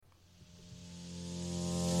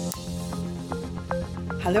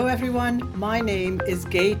Hello everyone, my name is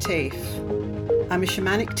Gay Tafe. I'm a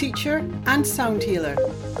shamanic teacher and sound healer,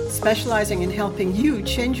 specializing in helping you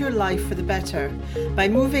change your life for the better by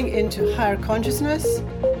moving into higher consciousness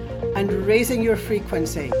and raising your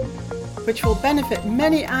frequency, which will benefit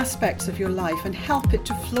many aspects of your life and help it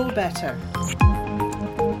to flow better.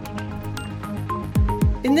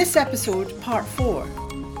 In this episode, part 4,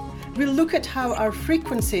 we'll look at how our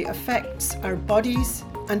frequency affects our bodies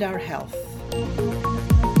and our health.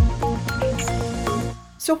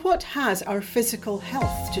 So what has our physical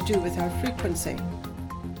health to do with our frequency?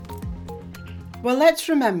 Well, let's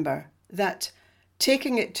remember that,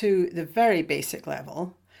 taking it to the very basic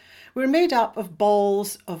level, we're made up of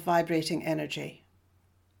balls of vibrating energy.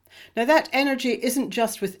 Now that energy isn't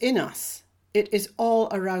just within us, it is all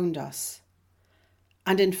around us.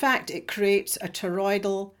 And in fact, it creates a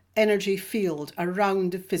toroidal energy field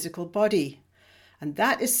around the physical body. And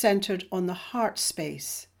that is centered on the heart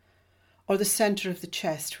space, or the center of the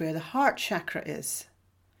chest where the heart chakra is.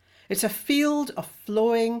 It's a field of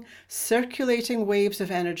flowing, circulating waves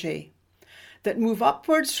of energy that move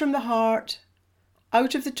upwards from the heart,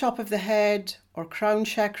 out of the top of the head or crown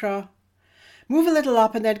chakra, move a little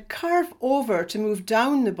up and then curve over to move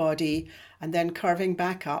down the body, and then curving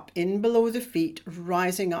back up in below the feet,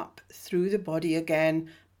 rising up through the body again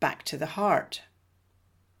back to the heart.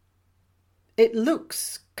 It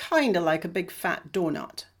looks kind of like a big fat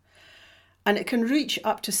donut, and it can reach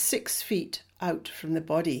up to 6 feet out from the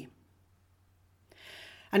body.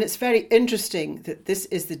 And it's very interesting that this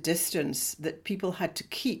is the distance that people had to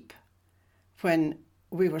keep when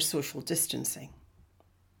we were social distancing.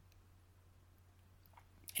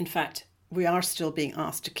 In fact, we are still being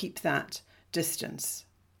asked to keep that distance.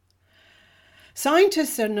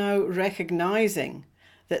 Scientists are now recognizing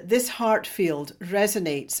that this heart field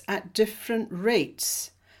resonates at different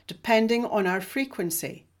rates depending on our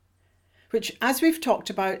frequency, which, as we've talked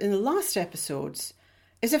about in the last episodes,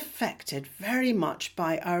 is affected very much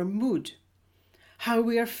by our mood, how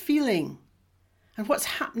we are feeling, and what's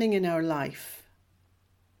happening in our life.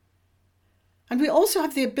 And we also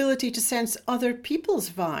have the ability to sense other people's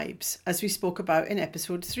vibes, as we spoke about in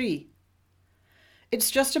episode 3.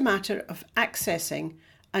 It's just a matter of accessing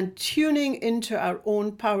and tuning into our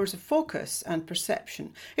own powers of focus and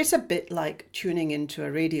perception. It's a bit like tuning into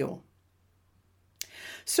a radio.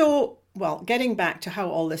 So, getting back to how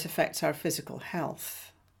all this affects our physical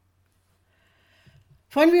health.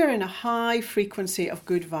 When we are in a high frequency of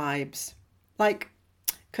good vibes, like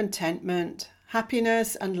contentment,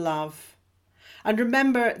 happiness and love, and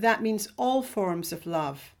remember that means all forms of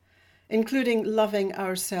love, including loving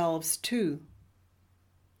ourselves too,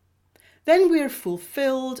 then we are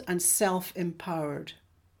fulfilled and self-empowered.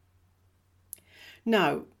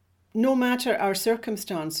 Now, no matter our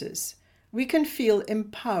circumstances, we can feel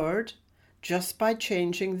empowered just by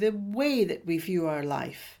changing the way that we view our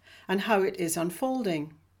life and how it is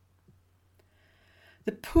unfolding.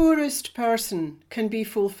 The poorest person can be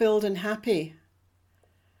fulfilled and happy,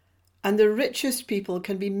 and the richest people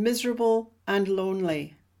can be miserable and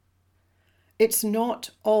lonely. It's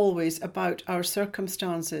not always about our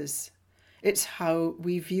circumstances. It's how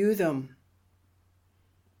we view them.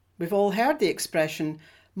 We've all heard the expression,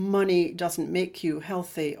 money doesn't make you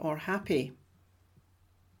healthy or happy.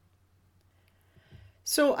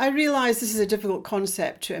 So I realise this is a difficult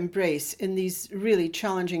concept to embrace in these really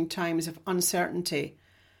challenging times of uncertainty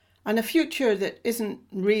and a future that isn't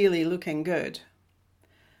really looking good.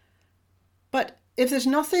 But if there's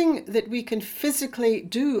nothing that we can physically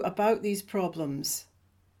do about these problems,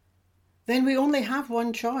 then we only have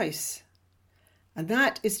one choice, and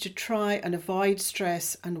that is to try and avoid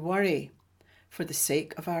stress and worry for the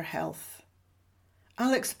sake of our health.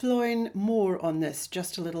 I'll explain more on this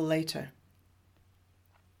just a little later.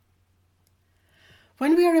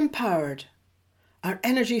 When we are empowered, our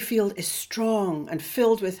energy field is strong and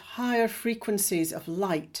filled with higher frequencies of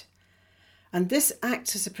light, and this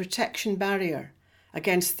acts as a protection barrier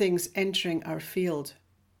against things entering our field.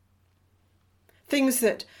 Things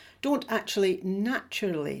that don't actually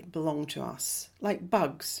naturally belong to us, like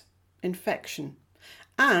bugs, infection,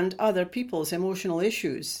 and other people's emotional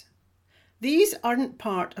issues. These aren't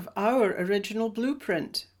part of our original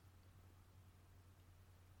blueprint.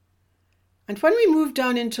 And when we move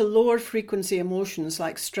down into lower frequency emotions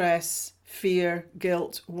like stress, fear,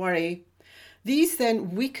 guilt, worry, these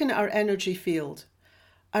then weaken our energy field,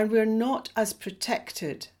 and we're not as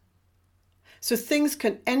protected. So things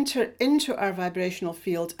can enter into our vibrational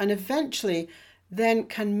field and eventually then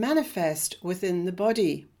can manifest within the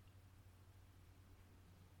body.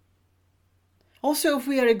 Also, if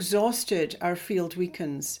we are exhausted, our field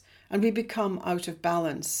weakens and we become out of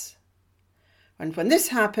balance. And when this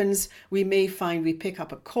happens, we may find we pick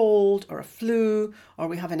up a cold or a flu, or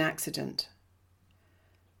we have an accident.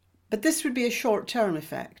 But this would be a short-term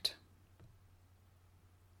effect.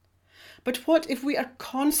 But what if we are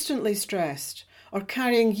constantly stressed, or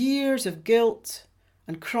carrying years of guilt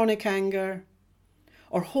and chronic anger,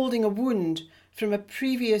 or holding a wound from a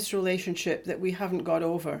previous relationship that we haven't got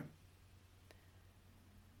over?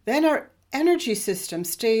 Then our energy system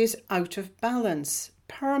stays out of balance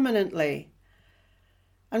permanently,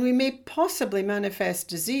 and we may possibly manifest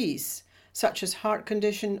disease, such as heart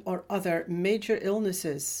condition or other major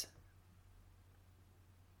illnesses.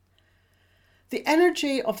 The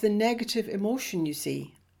energy of the negative emotion, you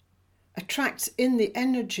see, attracts in the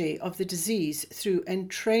energy of the disease through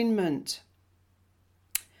entrainment.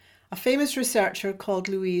 A famous researcher called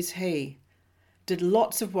Louise Hay did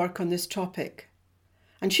lots of work on this topic,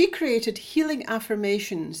 and she created healing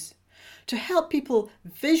affirmations to help people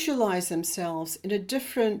visualize themselves in a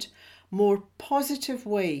different, more positive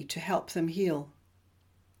way to help them heal.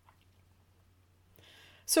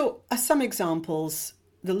 So, as some examples,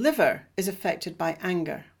 the liver is affected by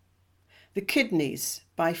anger, the kidneys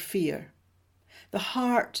by fear, the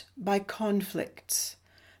heart by conflicts,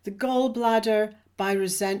 the gallbladder by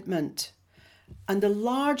resentment, and the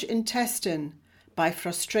large intestine by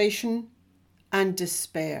frustration and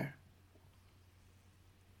despair.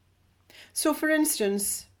 So, for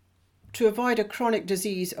instance, to avoid a chronic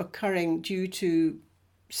disease occurring due to,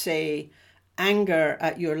 say, anger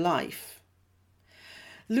at your life,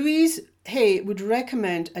 Louise Hay would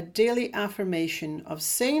recommend a daily affirmation of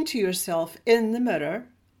saying to yourself in the mirror,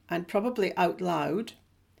 and probably out loud,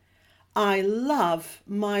 "I love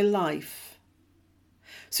my life,"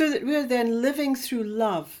 so that we're then living through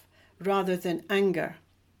love rather than anger.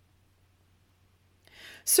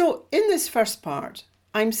 So in this first part,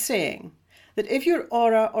 I'm saying that if your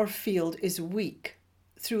aura or field is weak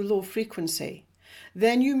through low frequency,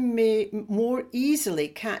 then you may more easily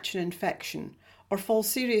catch an infection or fall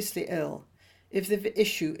seriously ill if the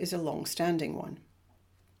issue is a long-standing one.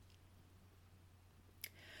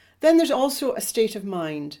 Then there's also a state of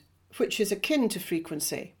mind, which is akin to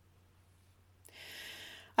frequency.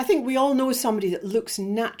 I think we all know somebody that looks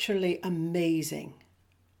naturally amazing.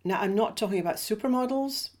 Now, I'm not talking about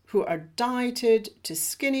supermodels who are dieted to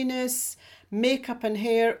skinniness, makeup and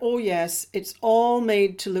hair. Oh yes, it's all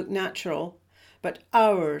made to look natural, but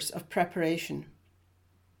hours of preparation.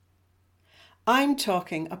 I'm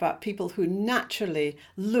talking about people who naturally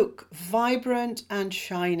look vibrant and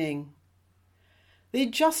shining. They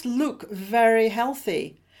just look very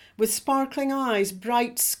healthy, with sparkling eyes,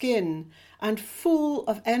 bright skin, and full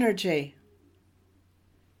of energy.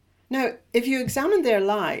 Now, if you examine their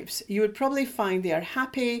lives, you would probably find they are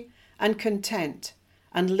happy and content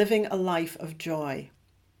and living a life of joy,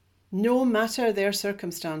 no matter their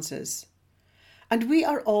circumstances. And we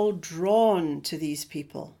are all drawn to these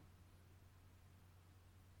people.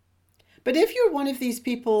 But if you're one of these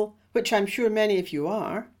people, which I'm sure many of you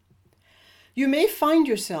are, you may find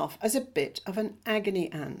yourself as a bit of an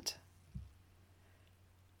agony ant,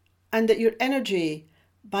 and that your energy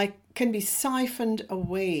can be siphoned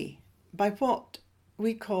away by what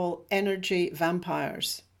we call energy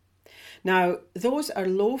vampires. Now, those are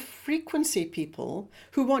low frequency people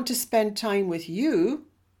who want to spend time with you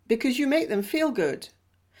because you make them feel good.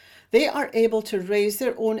 They are able to raise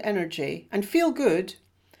their own energy and feel good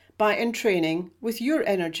by entraining with your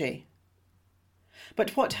energy.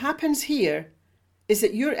 But what happens here is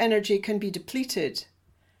that your energy can be depleted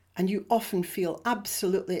and you often feel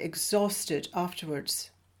absolutely exhausted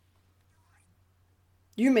afterwards.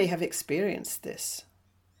 You may have experienced this.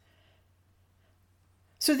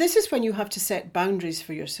 So this is when you have to set boundaries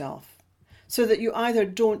for yourself so that you either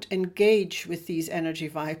don't engage with these energy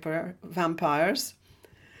vampires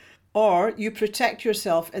or you protect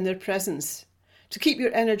yourself in their presence to keep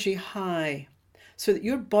your energy high so that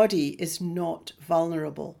your body is not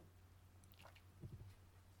vulnerable.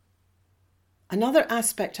 Another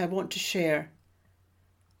aspect I want to share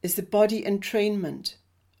is the body entrainment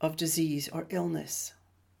of disease or illness.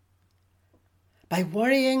 By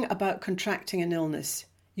worrying about contracting an illness,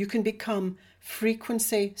 you can become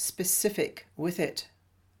frequency specific with it.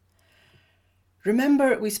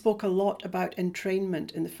 Remember, we spoke a lot about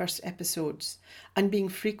entrainment in the first episodes, and being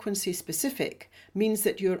frequency specific means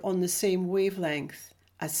that you're on the same wavelength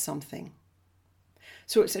as something.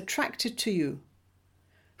 So it's attracted to you,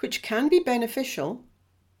 which can be beneficial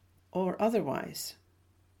or otherwise.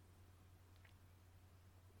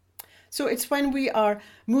 So it's when we are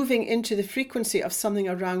moving into the frequency of something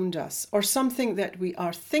around us or something that we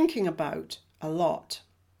are thinking about a lot.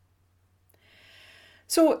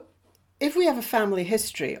 So if we have a family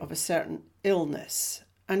history of a certain illness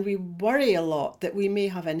and we worry a lot that we may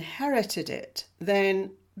have inherited it,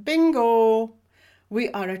 then bingo, we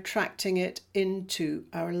are attracting it into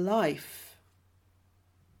our life.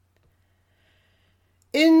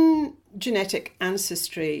 In genetic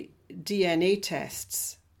ancestry DNA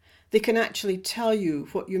tests, they can actually tell you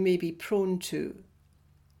what you may be prone to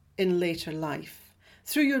in later life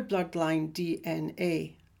through your bloodline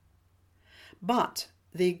DNA. But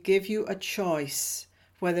they give you a choice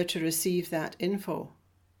whether to receive that info.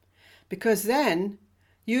 Because then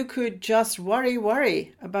you could just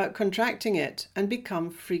worry about contracting it and become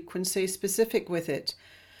frequency specific with it,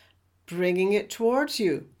 bringing it towards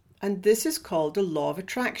you. And this is called the law of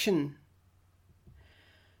attraction.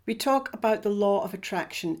 We talk about the law of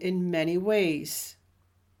attraction in many ways.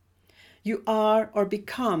 You are or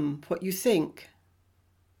become what you think.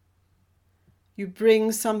 You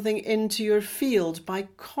bring something into your field by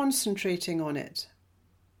concentrating on it.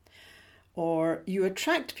 Or you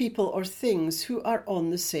attract people or things who are on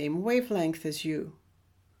the same wavelength as you.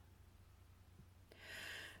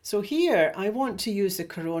 So here I want to use the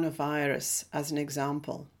coronavirus as an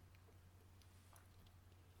example.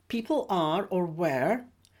 People are or were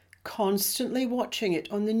constantly watching it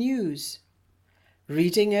on the news,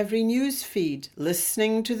 reading every news feed,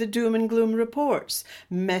 listening to the doom and gloom reports,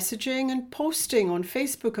 messaging and posting on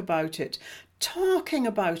Facebook about it, talking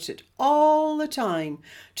about it all the time,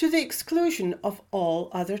 to the exclusion of all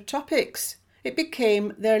other topics. It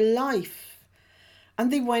became their life, and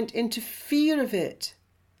they went into fear of it.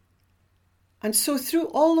 And so through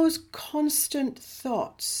all those constant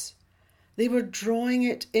thoughts, they were drawing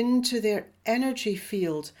it into their energy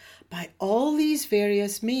field by all these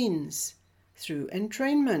various means, through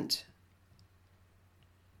entrainment.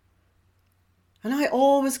 And I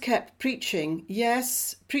always kept preaching,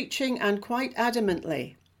 yes, preaching and quite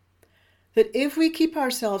adamantly, that if we keep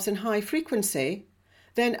ourselves in high frequency,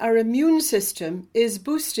 then our immune system is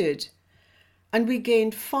boosted and we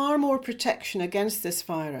gained far more protection against this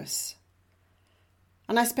virus.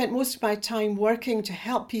 And I spent most of my time working to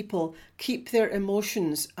help people keep their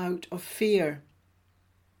emotions out of fear.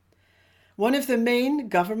 One of the main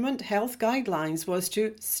government health guidelines was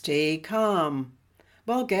to stay calm.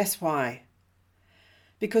 Well, guess why?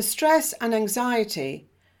 Because stress and anxiety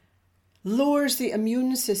lowers the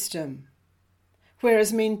immune system,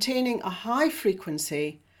 whereas maintaining a high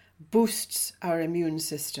frequency boosts our immune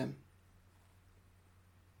system.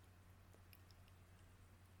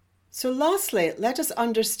 So lastly, let us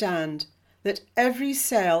understand that every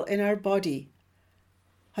cell in our body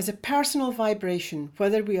has a personal vibration,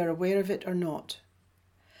 whether we are aware of it or not.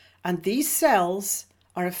 And these cells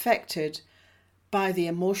are affected by the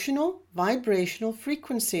emotional, vibrational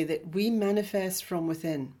frequency that we manifest from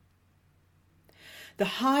within. The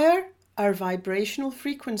higher our vibrational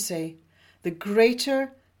frequency, the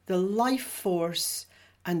greater the life force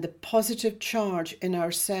and the positive charge in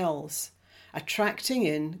our cells, attracting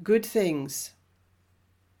in good things.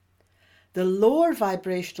 The lower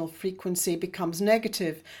vibrational frequency becomes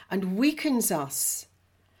negative and weakens us,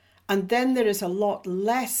 and then there is a lot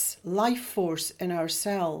less life force in our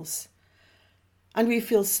cells, and we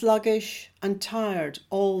feel sluggish and tired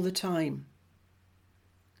all the time.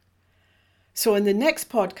 So in the next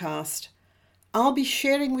podcast, I'll be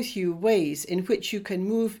sharing with you ways in which you can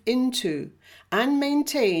move into and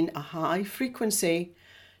maintain a high frequency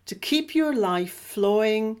to keep your life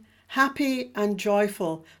flowing, happy and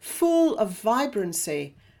joyful, full of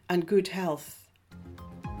vibrancy and good health.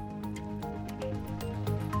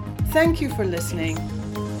 Thank you for listening.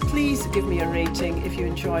 Please give me a rating if you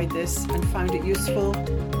enjoyed this and found it useful,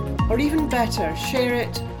 or even better, share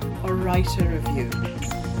it or write a review.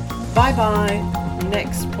 Bye bye,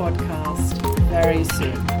 next podcast very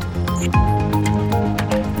soon.